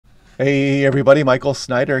Hey everybody, Michael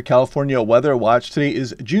Snyder, California Weather Watch. Today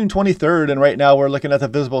is June 23rd, and right now we're looking at the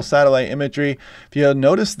visible satellite imagery. If you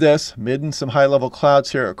notice this, mid and some high-level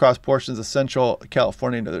clouds here across portions of central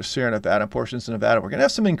California into the Sierra Nevada, portions of Nevada. We're going to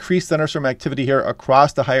have some increased thunderstorm activity here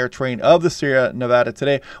across the higher terrain of the Sierra Nevada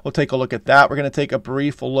today. We'll take a look at that. We're going to take a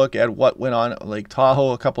brief look at what went on Lake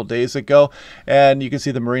Tahoe a couple days ago, and you can see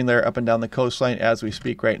the marine layer up and down the coastline as we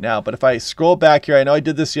speak right now. But if I scroll back here, I know I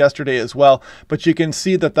did this yesterday as well, but you can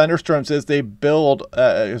see the thunderstorms as they build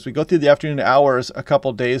as we go through the afternoon hours a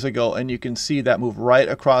couple days ago, and you can see that move right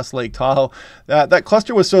across Lake Tahoe. That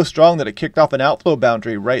cluster was so strong that it kicked off an outflow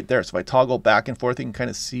boundary right there. So if I toggle back and forth, you can kind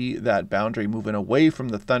of see that boundary moving away from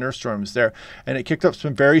the thunderstorms there, and it kicked up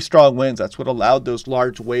some very strong winds. That's what allowed those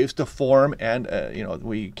large waves to form, and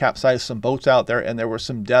we capsized some boats out there, and there were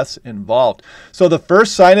some deaths involved. So the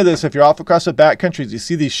first sign of this, if you're off across the backcountry, you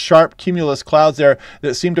see these sharp cumulus clouds there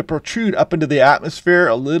that seem to protrude up into the atmosphere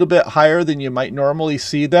a little bit higher than you might normally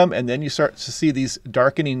see them, and then you start to see these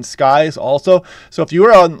darkening skies also. So if you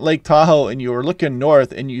were on Lake Tahoe and you were looking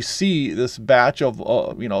north and you see this batch of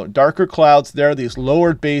darker clouds there, these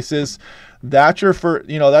lowered bases, that's your first,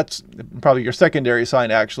 that's probably your secondary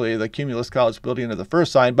sign. Actually, the cumulus clouds building into the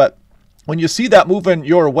first sign. But when you see that moving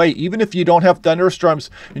your way, even if you don't have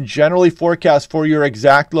thunderstorms generally forecast for your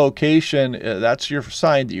exact location, that's your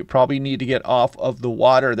sign that you probably need to get off of the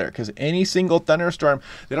water there, because any single thunderstorm,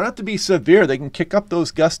 they don't have to be severe. They can kick up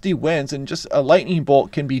those gusty winds, and just a lightning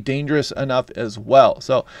bolt can be dangerous enough as well.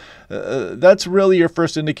 So that's really your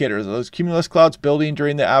first indicator. Those cumulus clouds building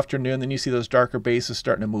during the afternoon, then you see those darker bases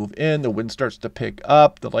starting to move in, the wind starts to pick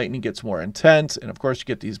up, the lightning gets more intense, and of course you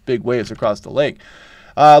get these big waves across the lake.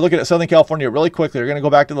 Looking at Southern California really quickly, we're going to go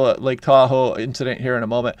back to the Lake Tahoe incident here in a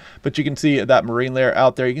moment, but you can see that marine layer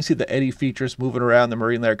out there. You can see the eddy features moving around, the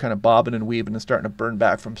marine layer kind of bobbing and weaving and starting to burn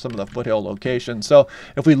back from some of the foothill locations. So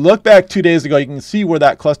if we look back 2 days ago, you can see where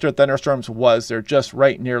that cluster of thunderstorms was. They're just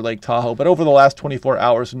right near Lake Tahoe, but over the last 24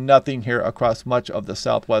 hours, nothing here across much of the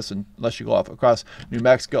southwest unless you go off across New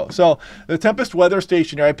Mexico. So the Tempest weather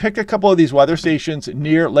station here, I picked a couple of these weather stations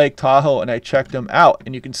near Lake Tahoe and I checked them out,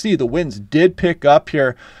 and you can see the winds did pick up here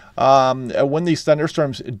when these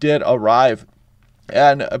thunderstorms did arrive.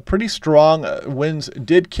 And pretty strong winds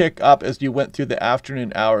did kick up as you went through the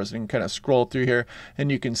afternoon hours. And kind of scroll through here, and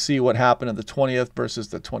you can see what happened on the 20th versus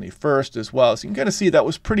the 21st as well. So you can kind of see that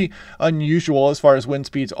was pretty unusual as far as wind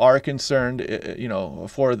speeds are concerned,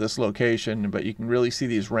 for this location. But you can really see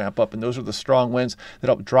these ramp up, and those are the strong winds that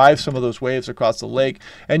help drive some of those waves across the lake.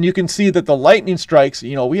 And you can see that the lightning strikes,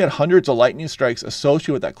 we had hundreds of lightning strikes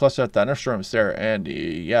associated with that cluster of thunderstorms there. And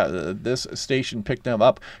yeah, this station picked them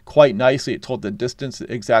up quite nicely. It told the distance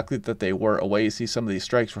exactly that they were away. You see some of these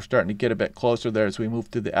strikes were starting to get a bit closer there as we move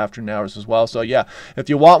through the afternoon hours as well. So yeah, if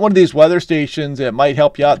you want one of these weather stations, it might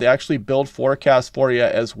help you out. They actually build forecasts for you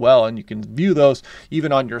as well, and you can view those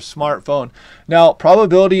even on your smartphone. Now,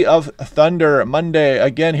 probability of thunder Monday,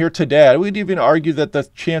 again here today, I would even argue that the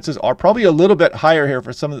chances are probably a little bit higher here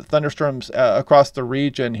for some of the thunderstorms across the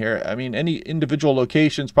region here. I mean, any individual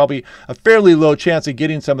locations probably a fairly low chance of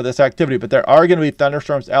getting some of this activity, but there are going to be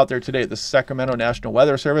thunderstorms out there today. The Sacramento National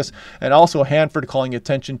Weather Service, and also Hanford calling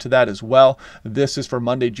attention to that as well. This is for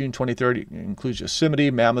Monday, June 23rd. It includes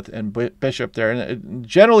Yosemite, Mammoth, and Bishop there, and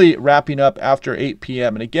generally wrapping up after 8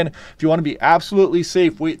 p.m. And again, if you want to be absolutely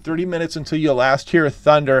safe, wait 30 minutes until you last hear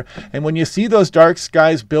thunder. And when you see those dark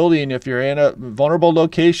skies building, if you're in a vulnerable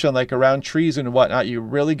location like around trees and whatnot, you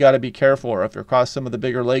really got to be careful, or if you're across some of the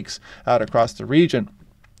bigger lakes out across the region.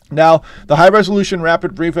 Now, the high-resolution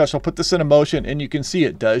rapid refresh, I'll put this in motion, and you can see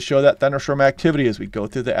it does show that thunderstorm activity as we go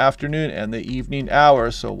through the afternoon and the evening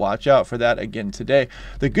hours, so watch out for that again today.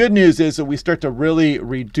 The good news is that we start to really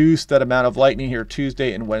reduce that amount of lightning here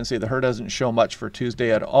Tuesday and Wednesday. The HRRR doesn't show much for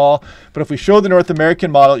Tuesday at all, but if we show the North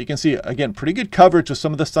American model, you can see, again, pretty good coverage with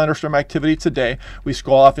some of the thunderstorm activity today. We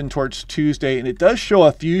scroll off in towards Tuesday, and it does show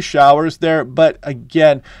a few showers there, but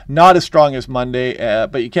again, not as strong as Monday,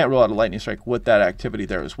 but you can't rule out a lightning strike with that activity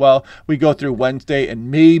there as well. We go through Wednesday and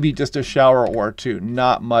maybe just a shower or two.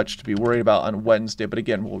 Not much to be worried about on Wednesday, but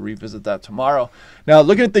again, we'll revisit that tomorrow. Now,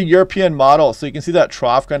 looking at the European model, so you can see that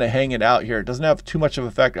trough kind of hanging out here. It doesn't have too much of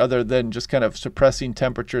effect other than just kind of suppressing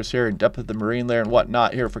temperatures here and depth of the marine layer and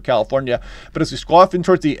whatnot here for California. But as we scroll off in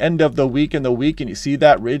towards the end of the week and you see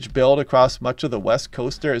that ridge build across much of the west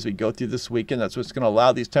coast there as we go through this weekend, that's what's going to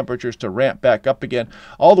allow these temperatures to ramp back up again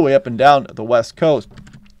all the way up and down the west coast.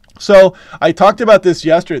 So I talked about this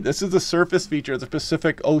yesterday. This is the surface feature of the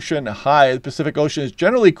Pacific Ocean high. The Pacific Ocean is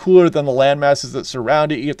generally cooler than the land masses that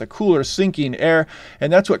surround it. You get the cooler sinking air,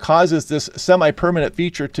 and that's what causes this semi-permanent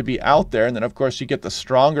feature to be out there. And then, of course, you get the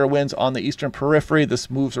stronger winds on the eastern periphery.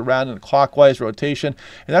 This moves around in a clockwise rotation,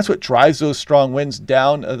 and that's what drives those strong winds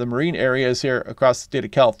down the marine areas here across the state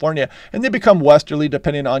of California, and they become westerly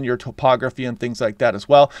depending on your topography and things like that as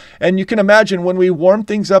well. And you can imagine when we warm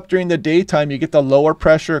things up during the daytime, you get the lower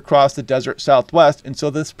pressure across the desert southwest, and so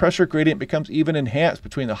this pressure gradient becomes even enhanced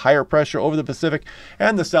between the higher pressure over the Pacific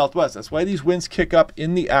and the southwest. That's why these winds kick up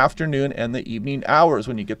in the afternoon and the evening hours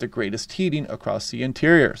when you get the greatest heating across the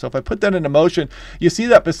interior. So if I put that into motion, you see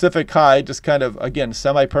that Pacific high just kind of, again,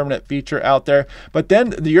 semi-permanent feature out there. But then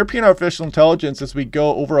the European Artificial Intelligence, as we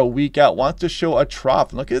go over a week out, wants to show a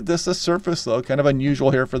trough. Look at this, a surface low, kind of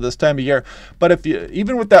unusual here for this time of year. But if you,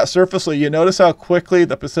 even with that surface low, you notice how quickly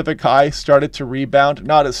the Pacific high started to rebound.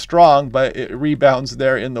 Not as strong, but it rebounds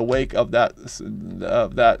there in the wake of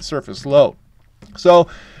that surface low. So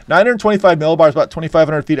 925 millibars, about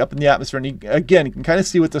 2,500 feet up in the atmosphere. And again, you can kind of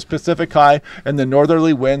see with this Pacific high and the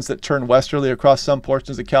northerly winds that turn westerly across some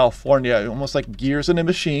portions of California, almost like gears in a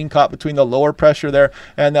machine caught between the lower pressure there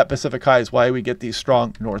and that Pacific high is why we get these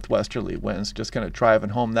strong northwesterly winds. Just kind of driving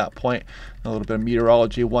home that point. A little bit of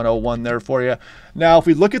meteorology 101 there for you. Now, if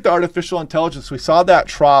we look at the artificial intelligence, we saw that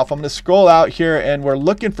trough. I'm going to scroll out here and we're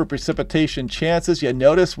looking for precipitation chances. You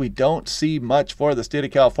notice we don't see much for the state of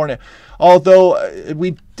California, although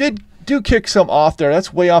we do kick some off there.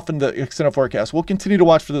 That's way off in the extended forecast. We'll continue to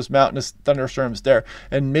watch for those mountainous thunderstorms there,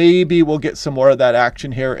 and maybe we'll get some more of that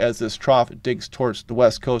action here as this trough digs towards the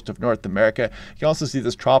west coast of North America. You can also see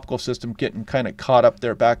this tropical system getting kind of caught up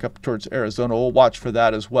there back up towards Arizona. We'll watch for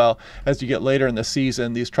that as well. As you get later in the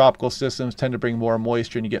season, these tropical systems tend to bring more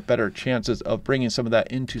moisture, and you get better chances of bringing some of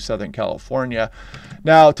that into Southern California.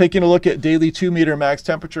 Now, taking a look at daily 2-meter max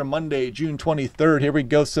temperature, Monday, June 23rd. Here we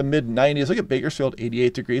go, some mid-90s. Look at Bakersfield,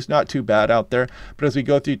 88 degrees. Not too bad out there. But as we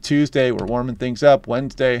go through Tuesday, we're warming things up.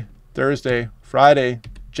 Wednesday, Thursday, Friday,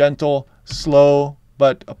 gentle, slow,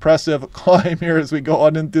 but oppressive climb here as we go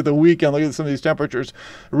on into the weekend. Look at some of these temperatures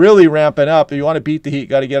really ramping up. If you want to beat the heat,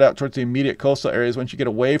 got to get out towards the immediate coastal areas. Once you get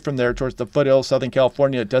away from there towards the foothills, Southern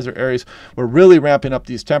California, desert areas, we're really ramping up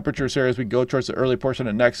these temperatures here as we go towards the early portion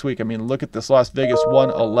of next week. I mean, look at this Las Vegas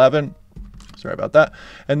 111. Sorry about that.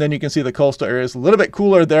 And then you can see the coastal areas a little bit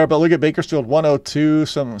cooler there, but look at Bakersfield 102,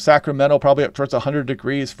 some Sacramento probably up towards 100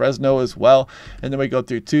 degrees, Fresno as well. And then we go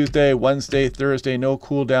through Tuesday, Wednesday, Thursday, no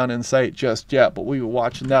cool down in sight just yet, but we were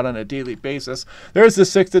watching that on a daily basis. There's the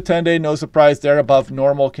 6 to 10 day, no surprise there, above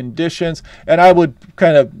normal conditions. And I would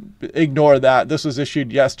kind of ignore that. This was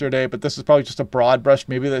issued yesterday, but this is probably just a broad brush.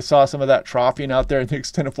 Maybe they saw some of that troughing out there in the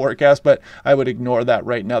extended forecast, but I would ignore that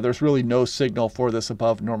right now. There's really no signal for this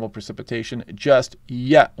above normal precipitation just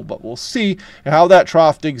yet, but we'll see how that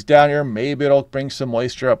trough digs down here. Maybe it'll bring some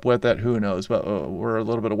moisture up with it. Who knows? But we're a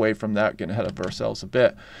little bit away from that, getting ahead of ourselves a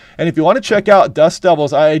bit. And if you want to check out dust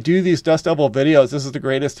devils, I do these dust devil videos. This is the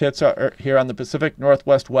greatest hits here on the Pacific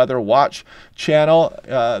Northwest Weather Watch channel.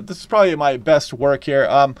 This is probably my best work here.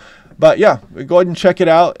 But yeah, go ahead and check it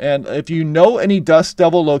out. And if you know any dust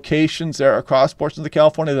devil locations there across portions of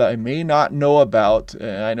California that I may not know about,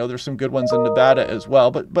 and I know there's some good ones in Nevada as well,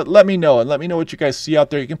 but let me know, and let me know what you guys see out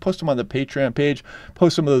there. You can post them on the Patreon page,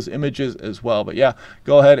 post some of those images as well. But yeah,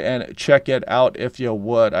 go ahead and check it out if you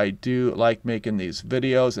would. I do like making these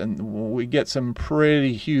videos, and we get some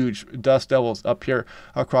pretty huge dust devils up here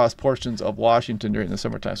across portions of Washington during the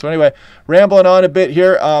summertime. So anyway, rambling on a bit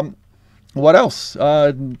here. What else?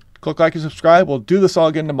 Click like and subscribe. We'll do this all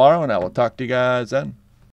again tomorrow, and I will talk to you guys then.